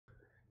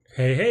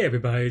Hey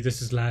everybody,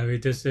 this is Larry.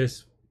 This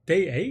is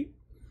day 8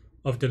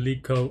 of the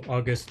Leetcode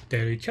August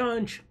Daily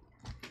Challenge.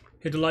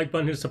 Hit the like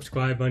button, hit the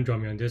subscribe button,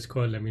 join me on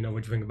Discord, let me know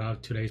what you think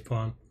about today's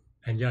poem.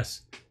 And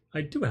yes,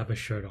 I do have a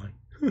shirt on.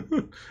 I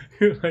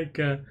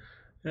don't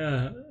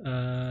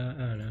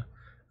know.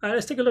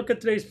 Let's take a look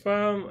at today's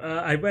poem.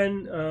 I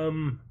went,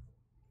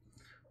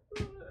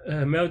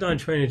 Meltdown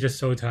training is just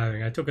so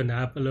tiring. I took a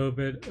nap a little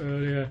bit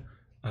earlier,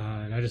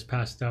 and I just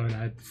passed out and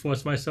I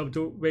forced myself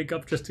to wake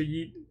up just to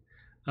eat.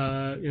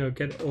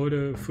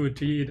 Order food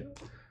to eat.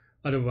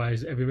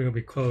 Otherwise, everything will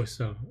be closed.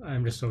 So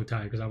I'm just so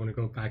tired because I want to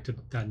go back to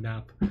that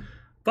nap.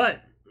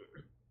 But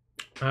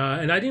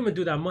and I didn't even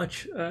do that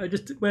much. I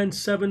just went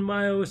 7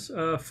 miles,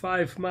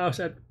 5 miles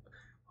at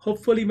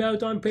hopefully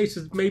marathon pace.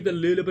 Is maybe a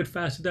little bit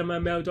faster than my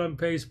marathon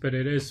pace, but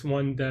it is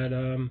one that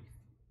I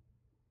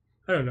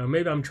don't know.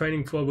 Maybe I'm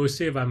training for. We'll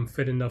see if I'm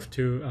fit enough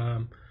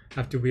to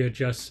have to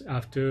readjust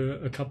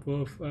after a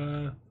couple of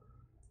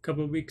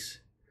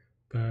weeks.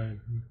 But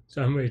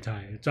so I'm really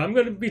tired. So I'm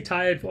gonna be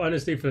tired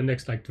honestly for the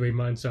next like 3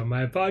 months. So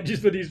my apologies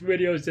for these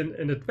videos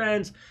in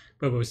advance,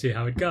 but we'll see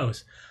how it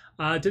goes.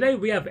 Today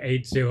we have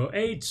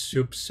 808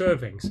 soup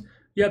servings.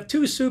 You have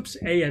 2 soups,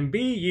 A and B,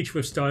 each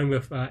with starting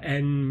with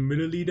n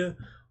milliliter.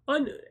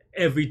 On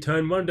every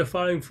turn, one of the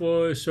following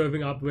 4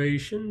 serving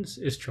operations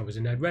is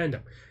chosen at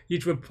random,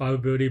 each with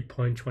probability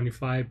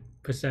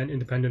 0.25%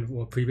 independent of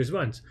all previous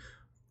runs.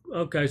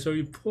 Okay, so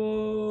you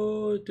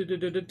pour.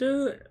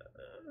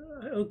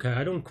 Okay,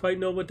 I don't quite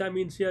know what that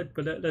means yet,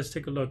 but let's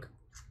take a look.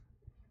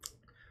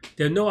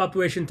 There are no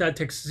operations that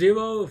takes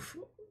 0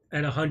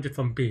 and 100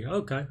 from B.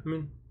 Okay, I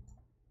mean,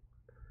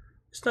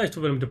 it's nice for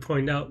them to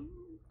point out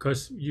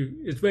because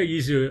it's very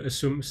easy to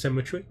assume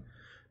symmetry.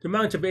 The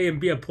amount of A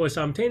and B are poured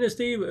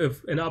simultaneously.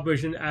 If an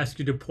operation asks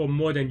you to pour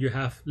more than you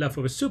have left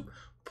of a soup,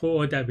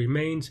 pour all that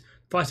remains.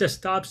 The process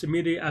stops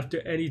immediately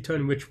after any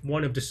turn in which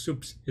one of the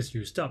soups is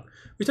used up.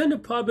 Return the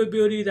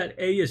probability that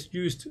A is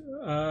used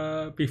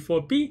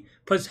before B,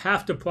 plus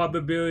half the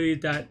probability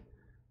that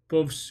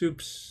both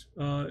soups.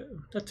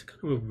 That's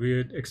kind of a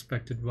weird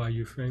expected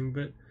value thing,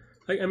 but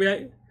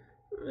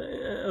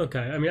okay.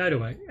 I mean, either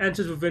way,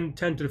 answers within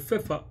 10 to the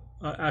 5th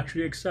are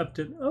actually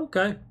accepted.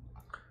 Okay,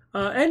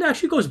 and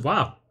actually goes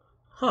wow,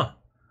 huh?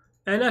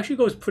 And actually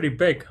goes pretty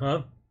big,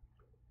 huh?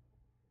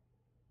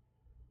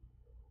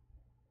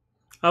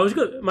 I was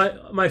good.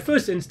 My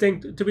first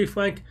instinct, to be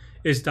frank,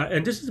 is that,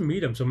 and this is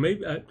medium, so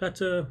maybe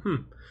that's a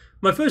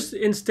My first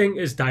instinct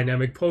is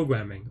dynamic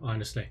programming.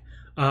 Honestly,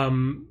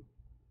 you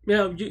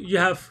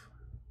have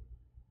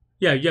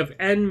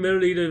n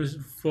milliliters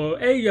for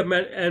A, you have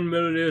n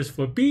milliliters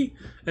for B,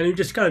 and you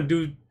just kind of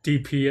do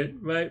DP it,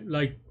 right?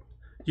 Like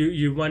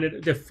you run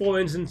it. There are 4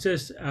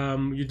 instances.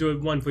 You do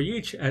it one for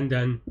each, and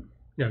then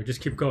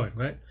just keep going,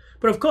 right?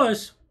 But of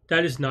course,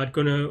 that is not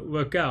going to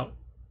work out.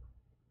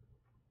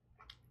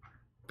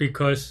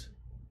 Because,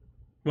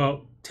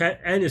 well,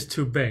 n is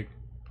too big.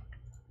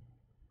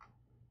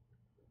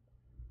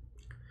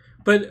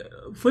 But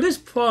for this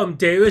problem,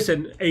 there is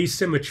an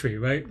asymmetry,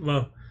 right?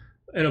 Well,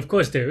 and of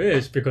course there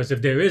is, because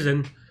if there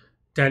isn't,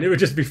 then it would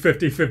just be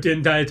 50-50 the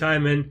entire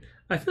time. And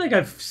I feel like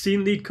I've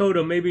seen Leetcode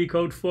or maybe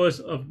Code Force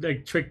of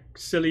like trick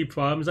silly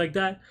problems like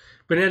that.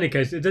 But in any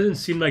case, it doesn't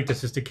seem like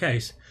this is the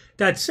case.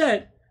 That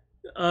said,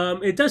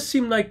 it does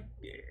seem like,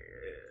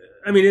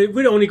 I mean, it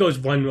really only goes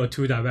 1 or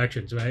 2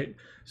 directions, right?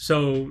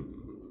 So,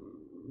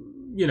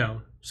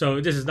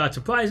 so this is not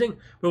surprising.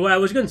 But what I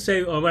was going to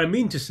say, or what I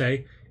mean to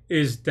say,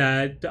 is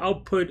that the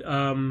output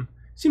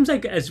seems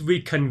like as we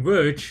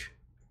converge,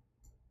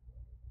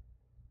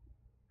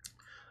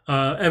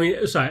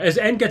 as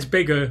n gets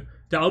bigger,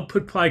 the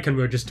output probably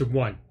converges to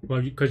 1.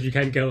 Well, because you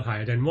can't go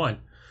higher than 1.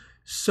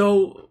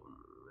 So,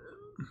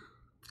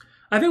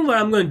 I think what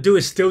I'm going to do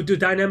is still do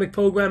dynamic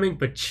programming,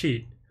 but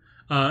cheat.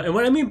 And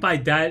what I mean by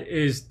that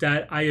is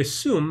that I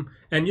assume,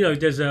 and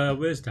there's a,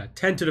 what is that,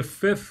 10 to the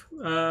 5th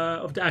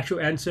of the actual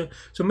answer.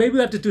 So maybe we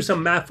have to do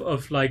some math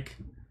of like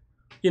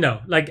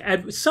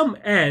at some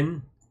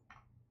n,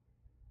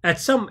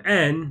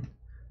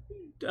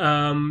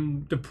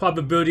 the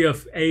probability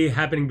of A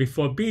happening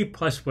before B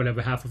plus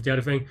whatever half of the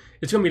other thing,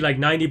 it's going to be like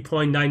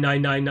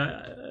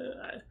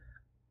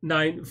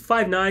 90.9999,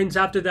 5 nines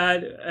after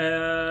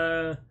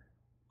that.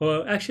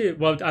 Well, actually, I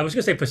was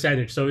going to say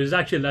percentage, so it's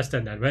actually less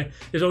than that, right?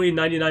 It's only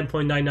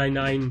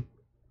 99.999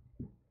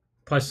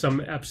 plus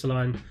some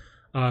epsilon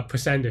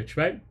percentage,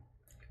 right?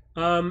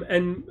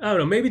 And I don't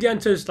know, maybe the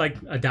answer is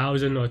like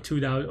 1,000 or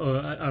 2,000 or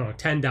I don't know,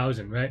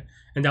 10,000, right?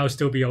 And that would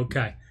still be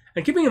okay.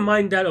 And keeping in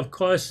mind that, of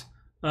course,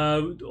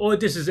 all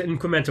this is an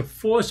increment of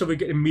 4, so we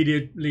get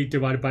immediately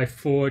divided by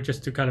 4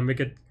 just to kind of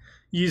make it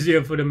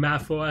easier for the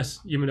math for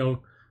us, even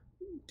though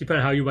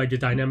depending on how you write your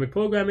dynamic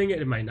programming,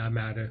 it might not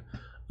matter.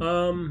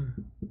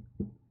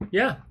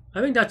 Yeah,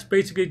 I think that's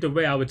basically the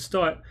way I would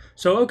start.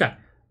 So, okay.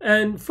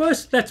 And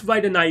first, let's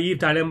write a naive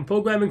dynamic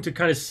programming to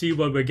kind of see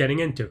what we're getting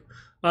into.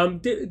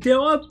 There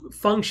are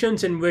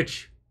functions in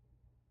which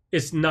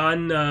it's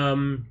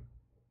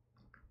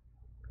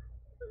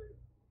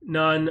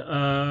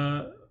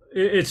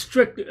it's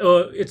strict,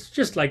 or it's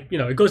just like,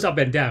 it goes up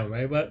and down,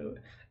 right? But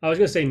I was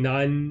gonna say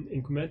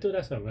non-incremental.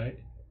 That's not right.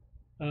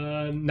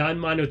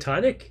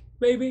 Non-monotonic,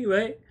 maybe,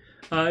 right?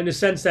 In the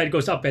sense that it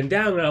goes up and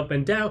down,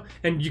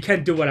 and you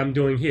can't do what I'm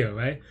doing here,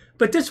 right?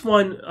 But this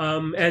one,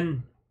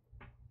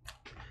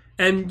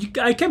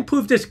 I can't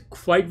prove this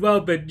quite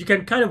well, but you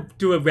can kind of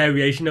do a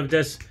variation of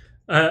this.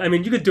 I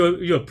mean, you could do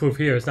your proof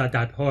here. It's not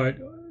that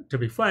hard, to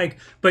be frank,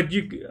 but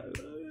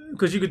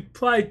because you could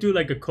probably do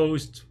like a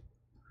closed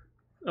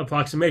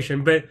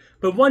approximation. But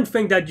one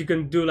thing that you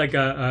can do, like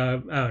I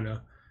don't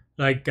know,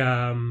 like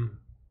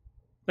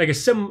a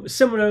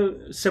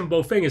similar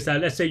simple thing is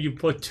that, let's say you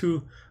put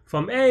 2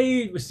 from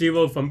A,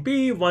 0 from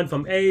B, 1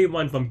 from A,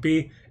 1 from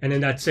B, and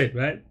then that's it,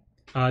 right?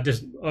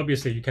 Just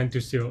obviously you can't do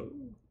 0.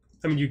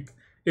 I mean,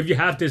 if you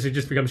have this, it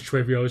just becomes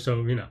trivial,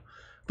 so you know.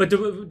 But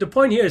the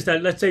point here is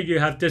that, let's say you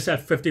have this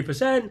at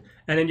 50%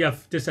 and then you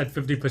have this at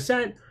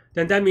 50%,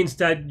 then that means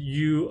that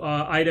you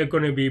are either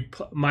going to be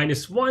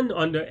 -1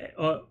 on the,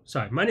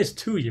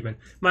 -2 even,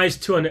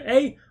 -2 on the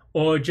A,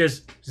 or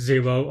just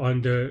 0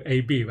 on the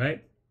AB,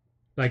 right?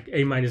 Like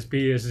A minus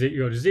B is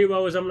 0 to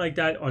 0 or something like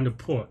that on the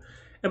poor.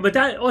 But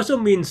that also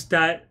means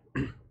that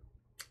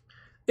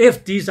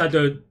if these are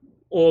the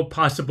all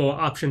possible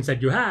options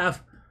that you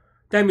have,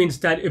 that means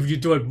that if you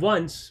do it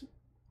once,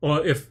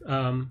 or if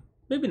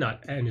maybe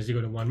not n is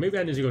equal to 1, maybe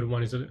n is equal to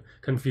 1 is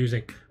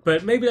confusing,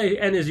 but maybe like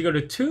n is equal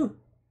to 2,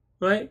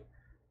 right?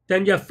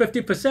 Then you have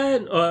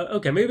 50%, or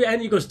okay, maybe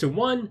n equals to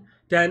 1,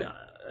 then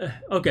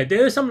okay,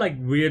 there is some like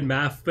weird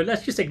math, but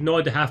let's just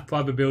ignore the half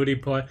probability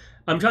part.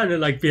 I'm trying to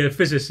like be a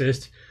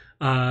physicist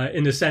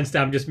in the sense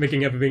that I'm just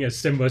making everything as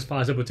simple as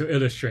possible to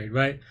illustrate,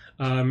 right?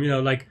 You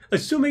know, like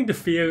assuming the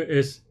sphere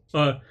is,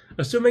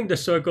 assuming the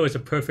circle is a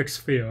perfect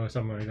sphere or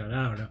something like that,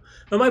 I don't know.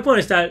 But my point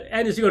is that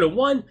n is equal to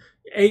 1,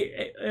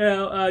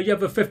 you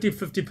have a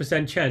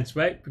 50% chance,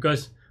 right?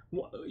 Because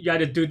you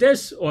either do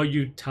this or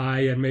you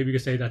tie, and maybe you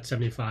could say that's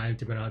 75,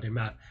 depending on how they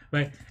map,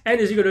 right? N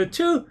is equal to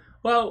 2.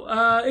 Well,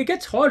 it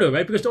gets harder,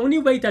 right? Because the only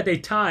way that they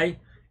tie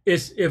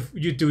is if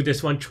you do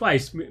this one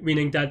twice,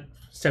 meaning that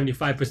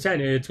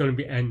 75% it's going to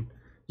be n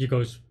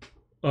equals,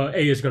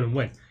 A is going to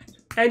win.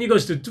 N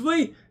equals to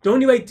 3, the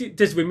only way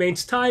this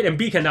remains tied, and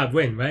B cannot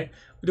win, right?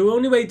 The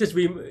only way this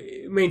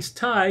remains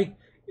tied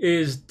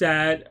is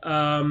that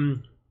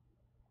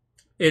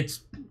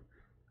it's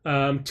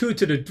 2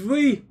 to the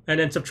 3 and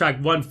then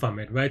subtract 1 from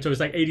it, right? So it's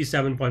like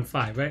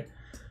 87.5, right?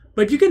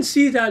 But you can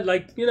see that,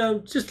 like, you know,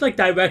 just like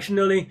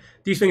directionally,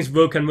 these things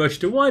will converge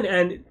to 1,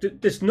 and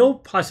there's no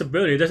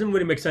possibility. It doesn't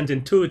really make sense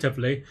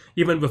intuitively,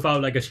 even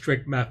without like a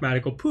strict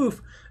mathematical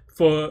proof,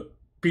 for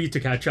B to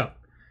catch up.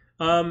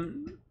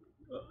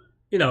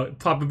 You know,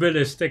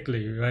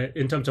 probabilistically, right,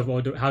 in terms of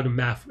how the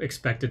math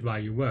expected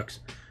value works.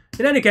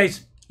 In any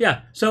case,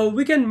 yeah, so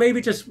we can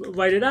maybe just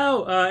write it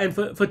out. And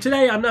for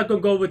today, I'm not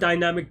going to go with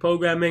dynamic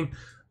programming.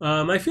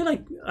 I feel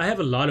like I have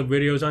a lot of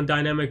videos on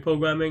dynamic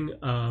programming.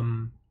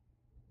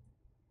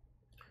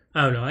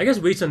 I don't know. I guess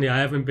recently I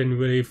haven't been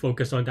really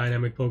focused on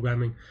dynamic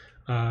programming,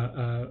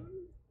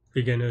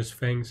 beginners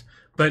things.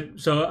 But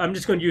so I'm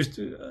just going to use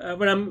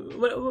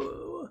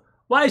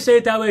why I say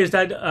it that way is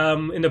that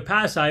in the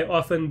past I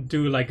often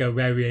do like a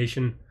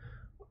variation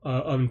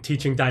on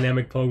teaching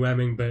dynamic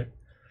programming, but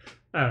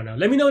I don't know.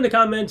 Let me know in the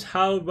comments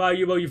how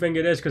valuable you think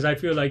it is, because I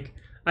feel like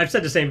I've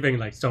said the same thing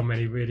like so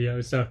many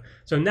videos.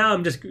 So now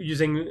I'm just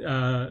using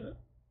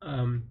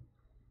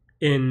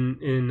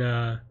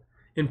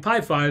in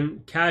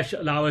Python, cache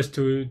allows us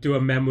to do a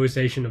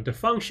memorization of the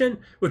function,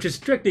 which is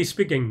strictly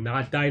speaking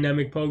not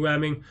dynamic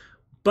programming.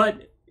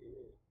 But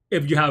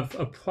if you have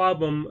a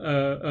problem,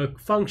 a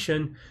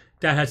function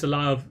that has a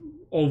lot of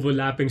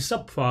overlapping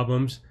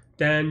subproblems,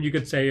 then you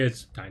could say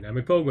it's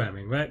dynamic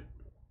programming, right?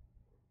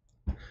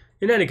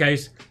 In any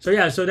case, so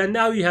yeah, so then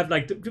now you have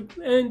like,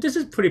 and this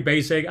is pretty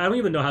basic. I don't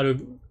even know how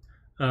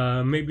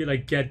to maybe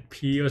like get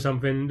P or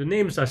something. The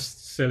names are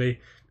silly.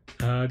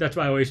 That's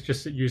why I always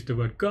just use the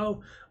word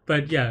go.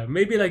 But yeah,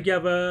 maybe like you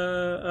have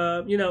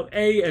you know,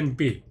 A and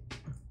B.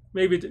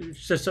 Maybe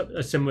it's just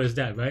as simple as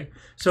that, right?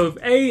 So if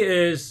A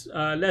is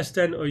less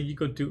than or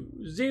equal to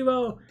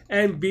 0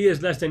 and B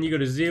is less than or equal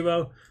to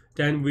 0,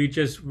 then we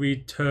just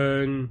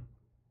return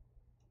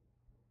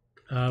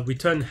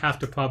half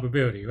the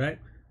probability, right?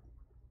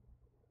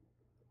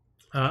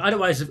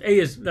 Otherwise, if A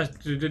is less,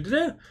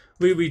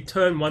 we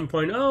return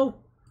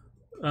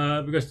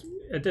 1.0 because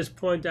at this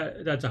point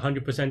that's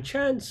 100%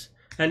 chance,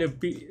 and if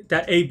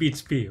that A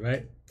beats B,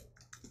 right?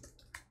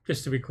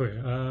 Just to be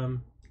clear,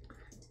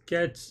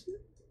 gets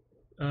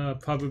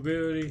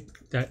probability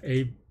that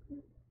A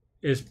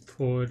is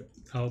poured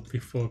out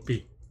before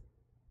B,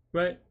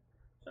 right?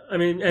 I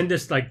mean, and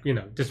this, like, you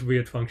know, this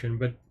weird function,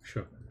 but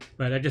sure.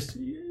 But I just,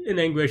 in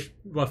English,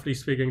 roughly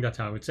speaking, that's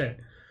how I would say it.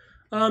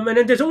 And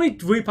then there's only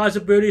 3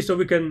 possibilities, so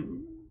we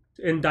can,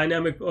 in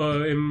dynamic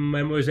or in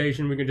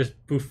memorization, we can just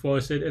brute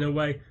force it in a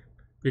way,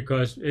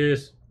 because it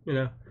is, you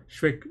know,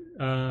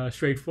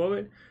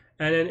 straightforward.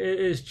 And then it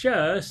is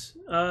just,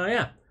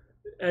 yeah.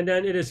 And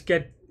then it is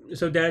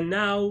so then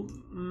now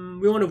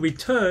we want to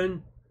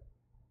return,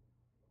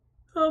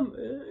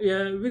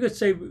 yeah, we could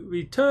say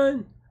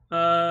return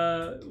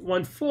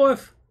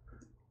 1/4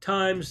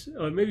 times,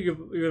 or maybe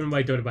you even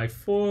write divided by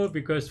 4,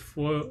 because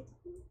 4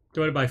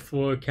 divided by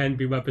 4 can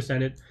be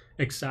represented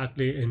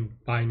exactly in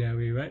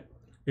binary, right?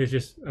 It's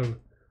just a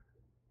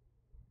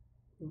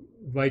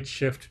right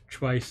shift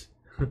twice.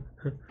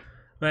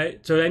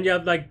 Right? So then you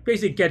have like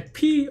basically get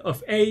P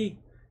of A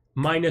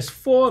minus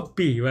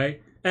 4B,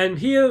 right? And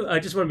here I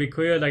just want to be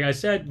clear, like I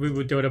said, we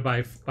would do it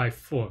by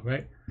 4,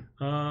 right?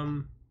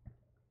 Oh.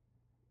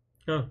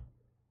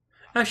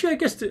 Actually, I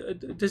guess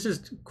this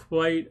is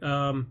quite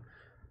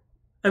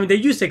I mean, they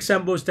use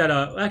examples that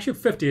are actually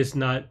 50 is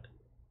not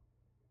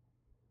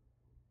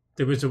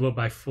divisible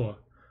by 4,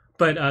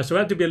 but so I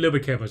have to be a little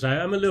bit careful. So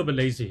I'm a little bit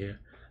lazy here.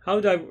 How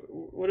do I,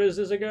 what is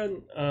this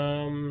again?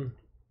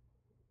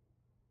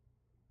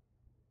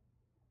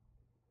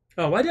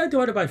 Oh, why did I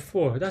divide it by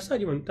 4? That's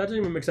not even, that doesn't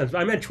even make sense.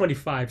 I meant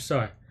 25,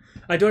 sorry.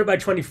 I divided by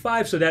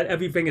 25 so that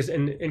everything is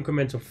in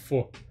increments of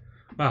 4.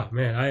 Wow,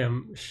 man, I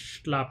am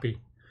sloppy.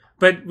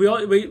 But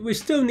we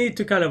still need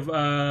to kind of,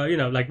 you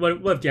know, like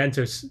what if the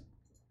answer is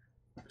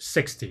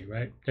 60,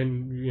 right?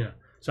 Then, you know,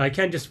 so I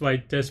can't just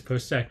write this per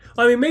se.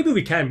 I mean, maybe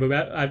we can, but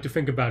I have to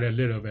think about it a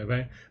little bit,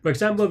 right? For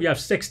example, if you have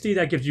 60,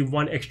 that gives you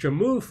 1 extra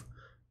move.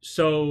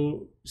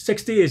 So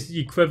 60 is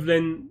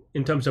equivalent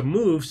in terms of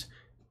moves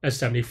as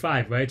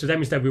 75, right? So that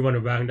means that we want to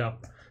round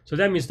up. So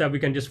that means that we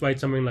can just write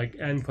something like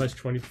n plus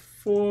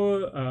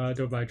 24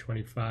 divided by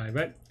 25,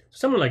 right?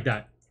 Something like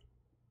that.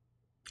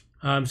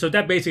 So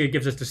that basically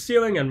gives us the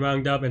ceiling and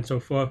round up and so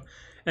forth.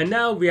 And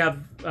now we have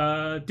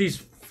these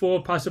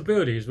 4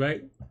 possibilities,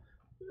 right?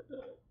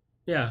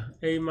 Yeah,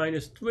 A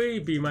minus 3,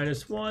 B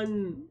minus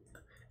 1.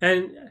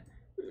 And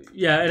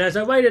yeah, and as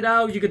I write it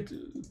out, you could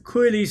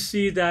clearly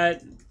see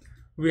that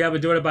we have a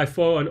divided by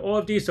 4 on all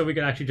of these, so we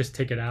can actually just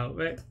take it out,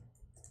 right?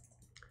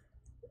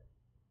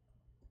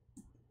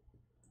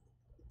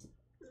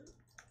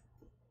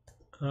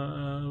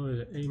 What is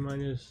it? A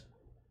minus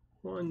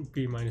 1,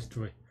 B minus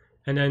 3.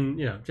 And then,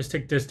 you know, just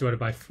take this divided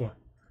by 4.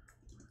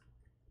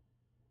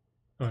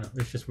 Oh no,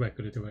 it's just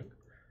regular to do it.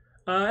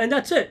 And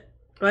that's it,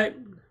 right?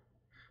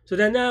 So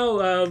then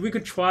now we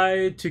could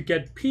try to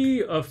get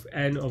P of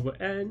n over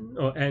n,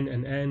 or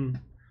n,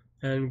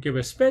 and give it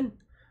a spin.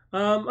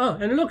 Oh,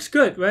 and it looks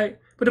good, right?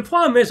 But the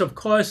problem is, of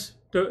course,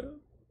 you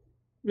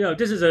know,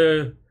 this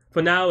is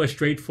for now a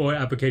straightforward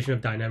application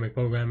of dynamic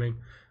programming,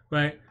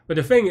 right? But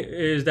the thing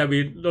is that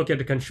we look at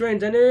the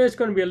constraints, and it's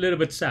going to be a little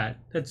bit sad.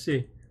 Let's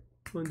see,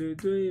 1, 2,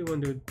 3,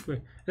 1, 2, 3.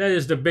 And that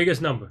is the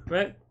biggest number,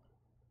 right?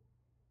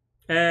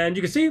 And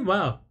you can see,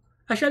 wow,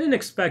 actually I didn't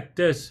expect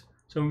this.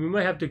 So we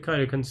might have to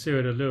kind of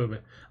consider it a little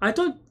bit. I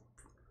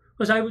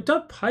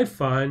thought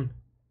Python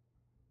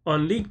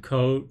on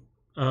Leetcode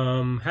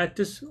had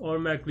this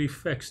automatically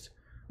fixed,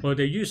 or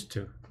they used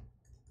to.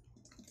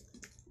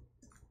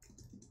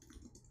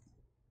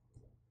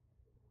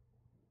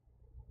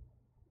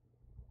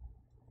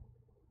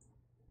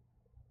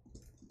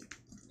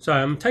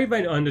 Sorry, I'm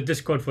typing on the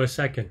Discord for a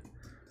second.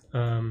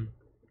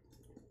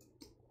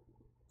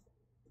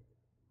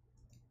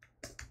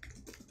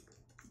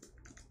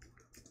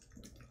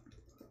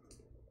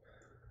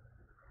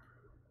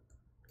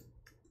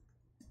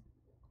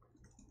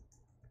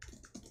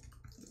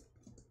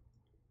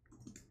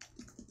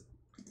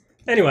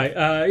 Anyway,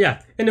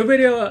 yeah, in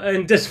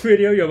this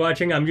video you're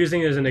watching, I'm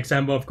using it as an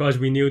example. Of course,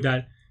 we knew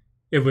that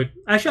it would,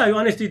 actually, I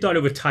honestly thought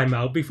it would time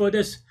out before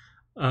this.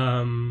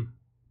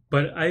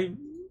 But I'm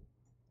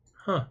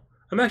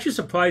actually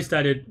surprised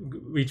that it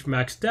reached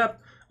max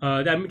depth.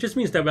 That just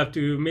means that we have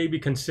to maybe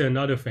consider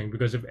another thing,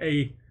 because if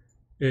A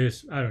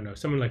is, I don't know,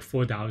 something like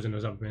 4,000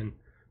 or something,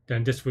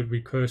 then this would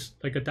recurse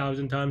like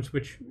 1,000 times,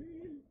 which,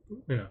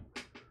 you know,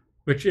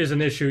 which is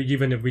an issue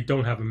even if we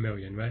don't have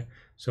 1,000,000, right?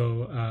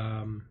 So,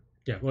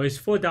 yeah, well, it's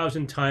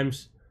 4,000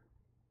 times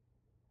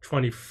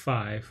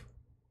 25,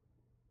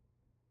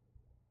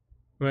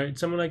 right?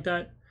 Something like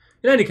that.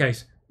 In any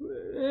case,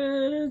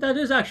 that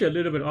is actually a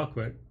little bit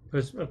awkward.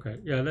 Because, okay,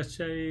 yeah, let's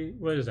say,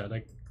 what is that?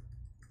 Like,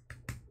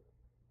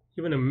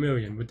 even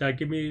 1,000,000. Would that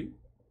give me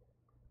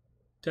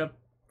depth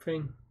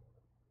thing?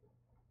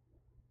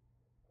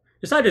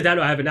 It's either that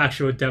or I have an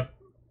actual depth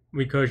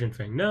recursion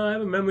thing. No, I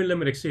have a memory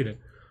limit exceeded.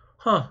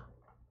 Huh.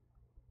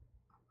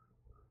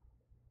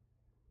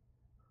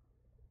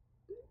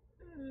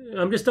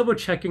 I'm just double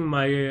checking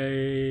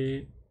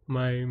my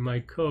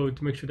my code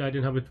to make sure that I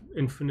didn't have an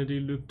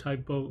infinity loop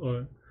typo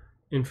or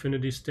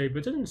infinity state, but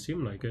it doesn't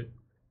seem like it.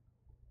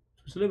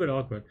 It's a little bit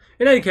awkward.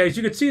 In any case,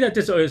 you can see that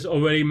this is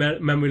already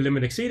memory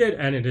limit exceeded,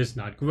 and it is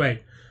not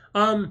great.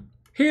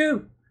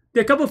 Here,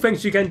 there are a couple of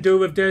things you can do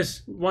with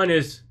this. One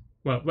is,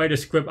 well, write a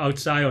script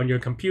outside on your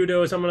computer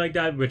or something like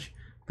that, which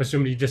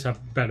presumably you just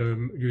have better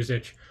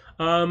usage.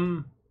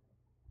 You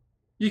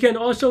can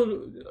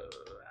also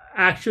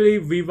actually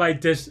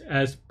rewrite this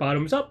as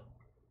bottoms up,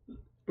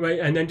 right?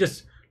 And then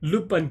just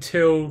loop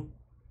until,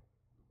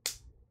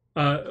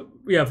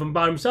 yeah, from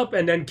bottoms up,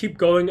 and then keep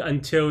going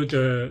until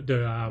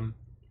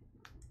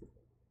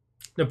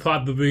the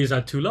probabilities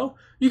are too low.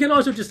 You can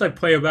also just like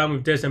play around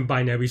with this and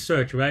binary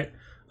search, right?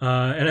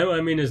 And what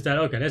I mean is that,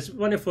 okay, let's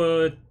run it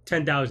for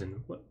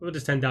 10,000. What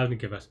does 10,000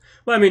 give us?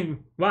 Well, I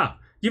mean, wow,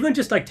 even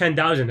just like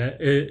 10,000,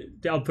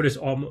 the output is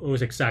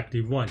almost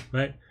exactly 1,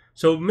 right?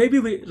 So maybe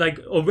we like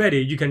already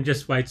you can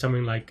just write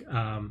something like,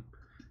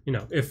 you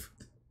know, if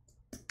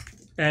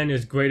n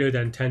is greater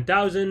than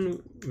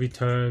 10,000,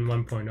 return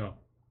 1.0,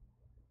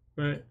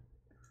 right?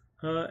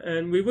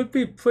 And we would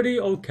be pretty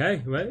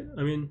okay, right?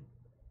 I mean,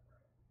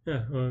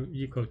 yeah, or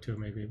equal to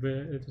maybe, but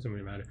it doesn't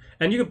really matter.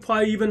 And you could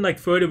probably even like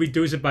further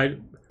reduce it by,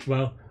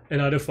 well,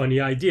 another funny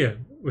idea,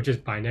 which is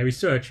binary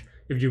search.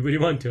 If you really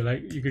want to,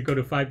 like, you could go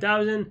to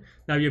 5,000.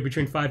 Now you're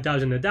between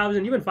 5,000 and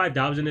 1,000. Even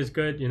 5,000 is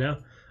good, you know.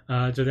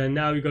 So then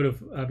now you go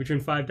to between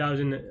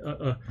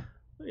 5,000.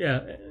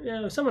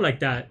 Yeah, something like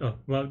that. Oh,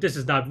 well, this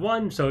is not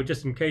 1, so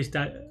just in case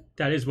that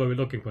is what we're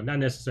looking for, not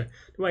necessarily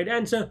the right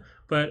answer,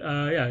 but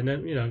yeah, and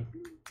then you know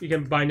you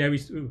can binary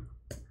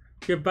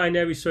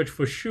search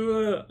for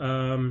sure.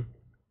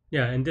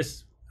 Yeah, and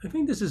this, I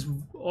think this is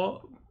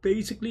all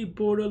basically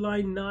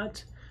borderline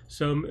not.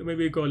 So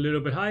maybe go a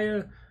little bit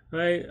higher,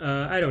 right?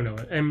 I don't know,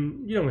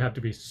 and you don't have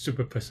to be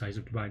super precise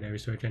with the binary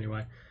search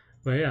anyway.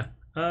 But yeah,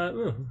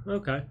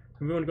 okay.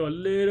 We want to go a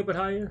little bit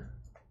higher.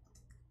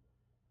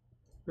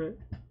 Right.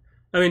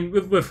 I mean,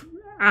 with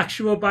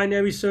actual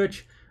binary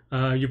search,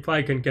 you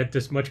probably can get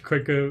this much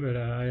quicker. But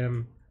I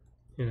am,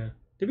 you know,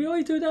 did we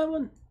already do that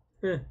one?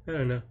 I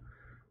don't know.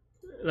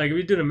 Like,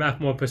 we do the math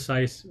more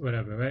precise,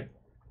 whatever, right?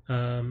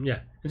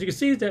 Yeah, as you can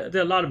see, there are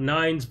a lot of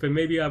 9s, but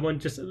maybe I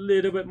want just a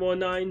little bit more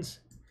 9s.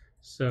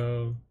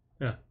 So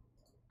yeah,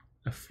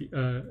 a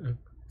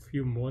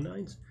few more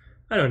 9s.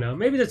 I don't know.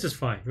 Maybe that's just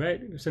fine,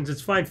 right? Since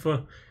it's fine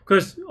for,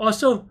 because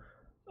also,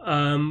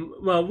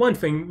 well, one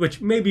thing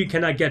which maybe you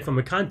cannot get from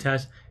a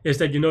contest is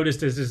that you notice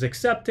this is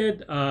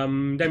accepted. That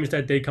means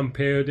that they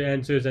compare the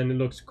answers and it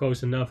looks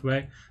close enough,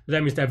 right?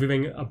 That means that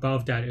everything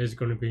above that is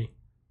going to be.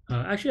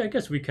 Actually, I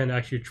guess we can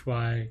actually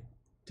try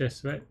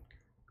this, right?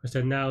 Because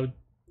then now,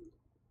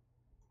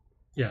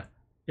 yeah,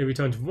 it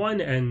returns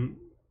 1 and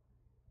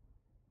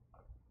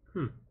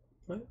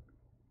what?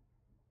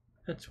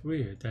 That's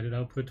weird that it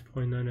outputs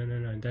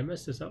 0.9999. Did I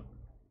mess this up?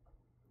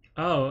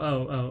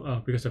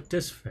 Oh, because of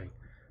this thing.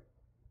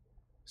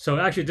 So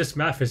actually this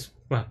math is,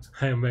 well,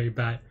 I am very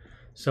bad.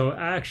 So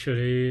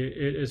actually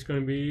it is going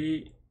to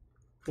be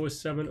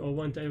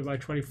 4701 divided by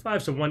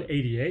 25, so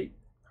 188.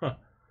 Huh.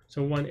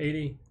 So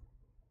 180.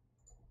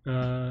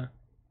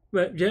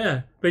 But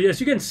yeah, but as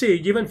you can see,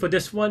 even for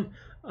this one,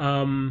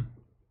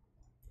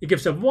 it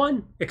gives a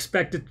 1,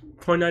 expected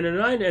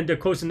 0.999, and they're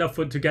close enough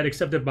to get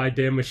accepted by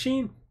their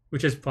machine,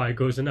 which is probably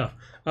close enough.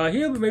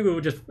 Here maybe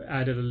we'll just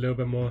add it a little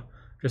bit more,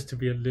 just to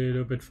be a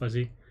little bit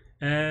fuzzy.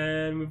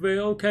 And we're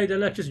okay,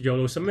 then let's just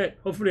YOLO submit.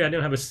 Hopefully I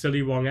didn't have a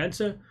silly wrong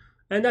answer.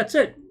 And that's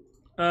it.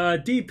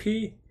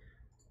 DP,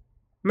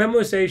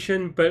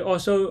 memorization, but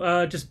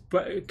also just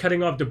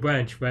cutting off the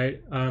branch,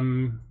 right?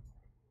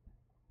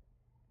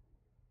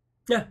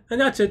 Yeah, and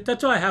that's it.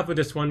 That's all I have for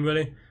this one,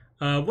 really.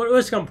 What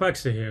was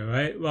complexity here,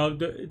 right? Well,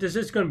 this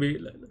is going to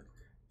be,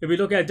 if we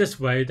look at it this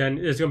way, then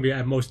it's going to be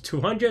at most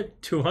 200,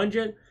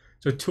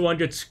 so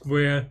 200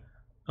 square.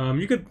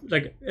 You could,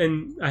 like,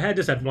 and I had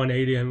this at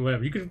 180 and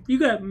whatever. You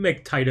could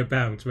make tighter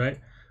bounds, right?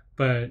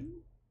 But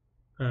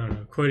I don't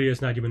know. QWERTY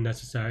is not even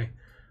necessary.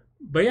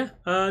 But yeah,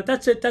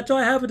 that's it. That's all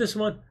I have for this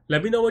one.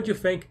 Let me know what you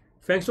think.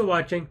 Thanks for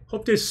watching.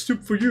 Hope there's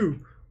soup for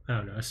you. I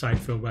don't know, a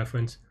Seinfeld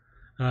reference.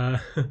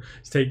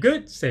 Stay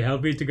good, stay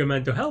healthy, to good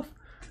mental health.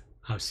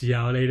 I'll see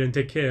y'all later and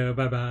take care.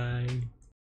 Bye bye.